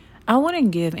I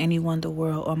wouldn't give anyone the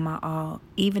world or my all,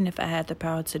 even if I had the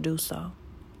power to do so.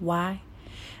 Why?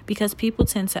 Because people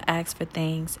tend to ask for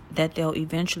things that they'll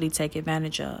eventually take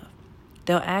advantage of.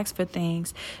 They'll ask for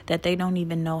things that they don't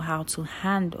even know how to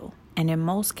handle, and in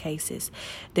most cases,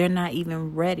 they're not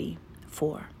even ready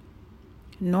for.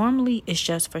 Normally, it's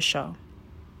just for show.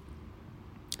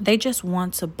 They just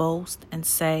want to boast and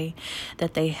say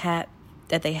that they have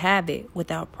it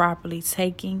without properly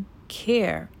taking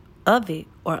care of it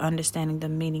or understanding the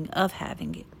meaning of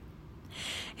having it.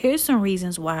 Here's some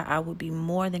reasons why I would be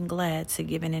more than glad to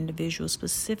give an individual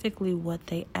specifically what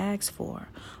they ask for,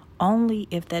 only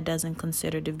if that doesn't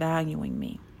consider devaluing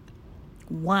me.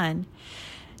 1,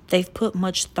 they've put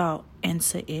much thought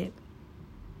into it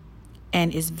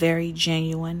and is very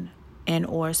genuine and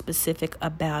or specific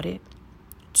about it.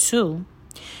 2,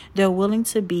 they're willing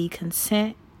to be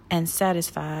content and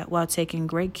satisfied while taking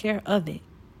great care of it.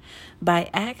 By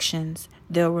actions,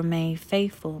 they'll remain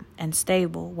faithful and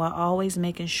stable while always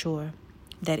making sure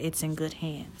that it's in good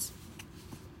hands.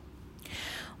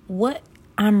 What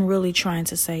I'm really trying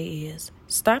to say is,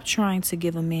 stop trying to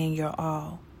give a man your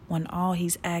all when all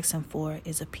he's asking for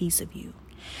is a piece of you.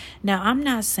 Now, I'm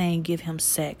not saying give him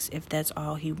sex if that's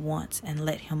all he wants and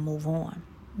let him move on.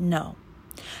 No.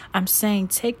 I'm saying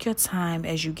take your time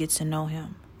as you get to know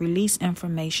him. Release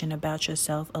information about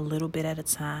yourself a little bit at a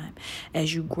time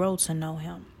as you grow to know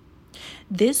him.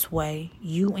 This way,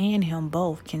 you and him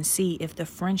both can see if the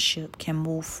friendship can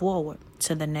move forward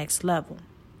to the next level.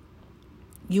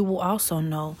 You will also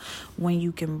know when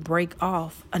you can break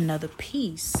off another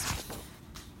piece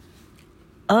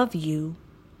of you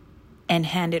and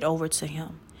hand it over to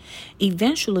him.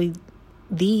 Eventually,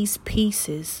 these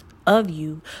pieces of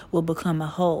you will become a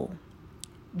whole.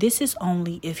 This is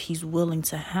only if he's willing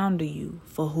to handle you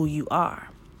for who you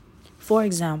are. For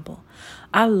example,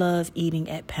 I love eating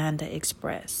at Panda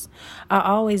Express. I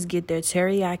always get their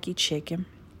teriyaki chicken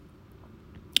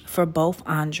for both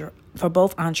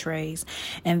entrees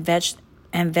and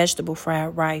vegetable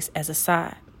fried rice as a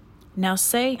side. Now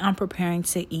say I'm preparing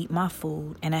to eat my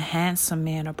food and a handsome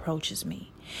man approaches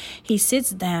me. He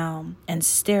sits down and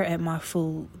stares at my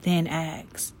food, then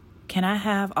asks, "Can I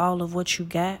have all of what you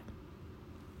got?"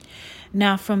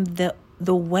 Now, from the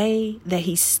way that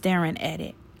he's staring at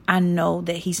it, I know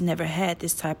that he's never had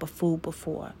this type of food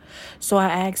before. So I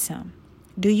asked him,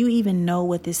 "Do you even know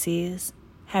what this is?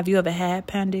 Have you ever had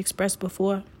Panda Express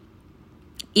before?"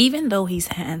 Even though he's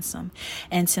handsome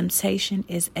and temptation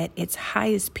is at its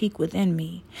highest peak within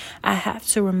me, I have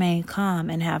to remain calm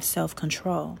and have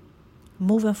self-control.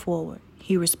 Moving forward,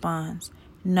 he responds,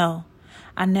 "No,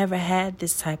 I never had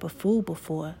this type of food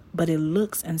before, but it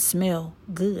looks and smells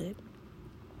good.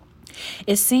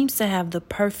 It seems to have the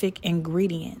perfect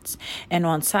ingredients, and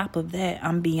on top of that,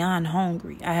 I'm beyond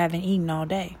hungry. I haven't eaten all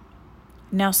day."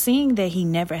 Now, seeing that he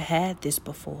never had this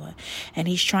before, and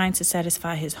he's trying to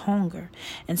satisfy his hunger,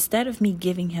 instead of me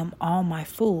giving him all my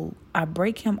food, I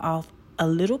break him off a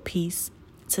little piece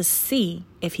to see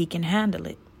if he can handle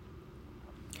it.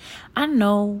 I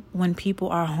know when people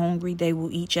are hungry, they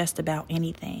will eat just about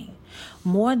anything.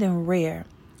 More than rare,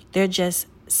 they're just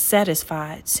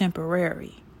satisfied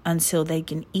temporarily until they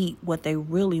can eat what they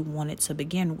really wanted to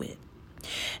begin with.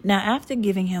 Now, after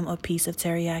giving him a piece of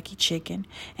teriyaki chicken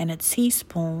and a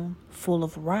teaspoon full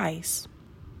of rice,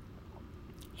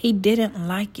 he didn't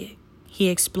like it. He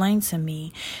explained to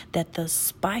me that the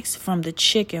spice from the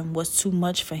chicken was too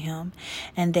much for him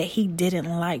and that he didn't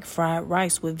like fried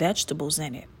rice with vegetables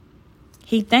in it.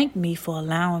 He thanked me for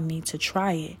allowing me to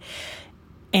try it,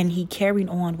 and he carried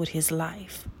on with his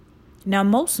life. Now,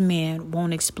 most men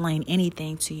won't explain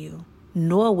anything to you,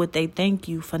 nor would they thank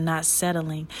you for not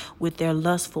settling with their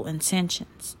lustful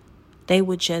intentions. They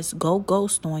would just go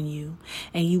ghost on you,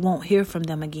 and you won't hear from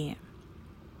them again.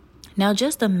 Now,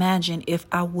 just imagine if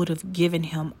I would have given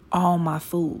him all my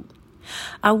food.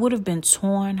 I would have been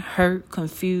torn, hurt,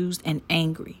 confused, and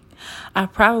angry. I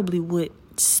probably would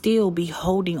still be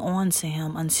holding on to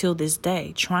him until this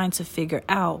day, trying to figure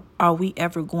out, are we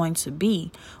ever going to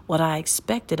be what I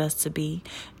expected us to be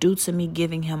due to me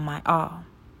giving him my all?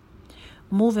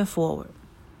 Moving forward,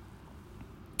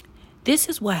 this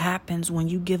is what happens when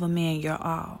you give a man your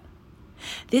all.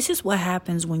 This is what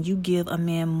happens when you give a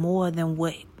man more than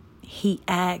what he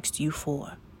asked you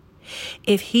for.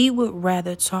 If he would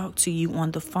rather talk to you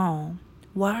on the phone,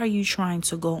 why are you trying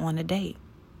to go on a date?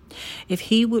 If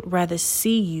he would rather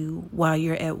see you while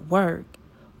you're at work,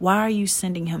 why are you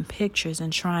sending him pictures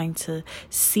and trying to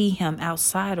see him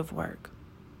outside of work?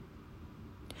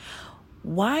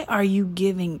 Why are you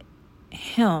giving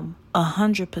him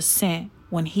 100%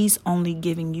 when he's only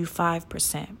giving you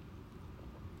 5%?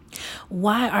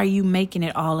 Why are you making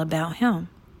it all about him?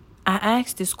 I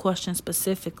ask this question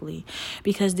specifically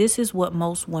because this is what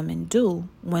most women do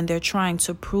when they're trying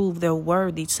to prove they're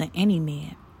worthy to any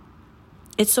man.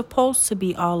 It's supposed to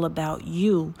be all about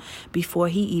you before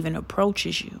he even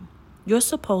approaches you. You're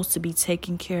supposed to be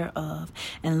taken care of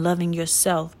and loving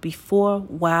yourself before,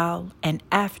 while, and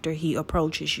after he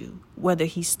approaches you, whether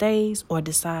he stays or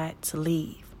decides to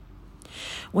leave.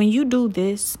 When you do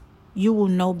this, you will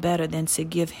know better than to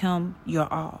give him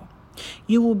your all.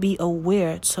 You will be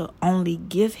aware to only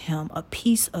give him a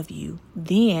piece of you.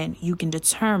 Then you can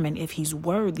determine if he's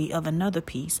worthy of another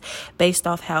piece based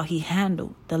off how he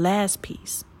handled the last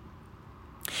piece.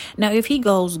 Now, if he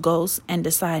goes ghost and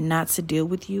decide not to deal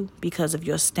with you because of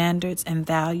your standards and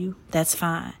value, that's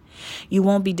fine. You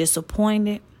won't be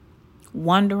disappointed,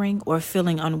 wondering, or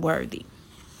feeling unworthy.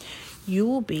 You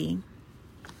will be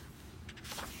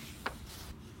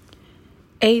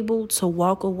able to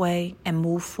walk away and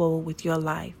move forward with your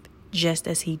life just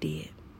as he did.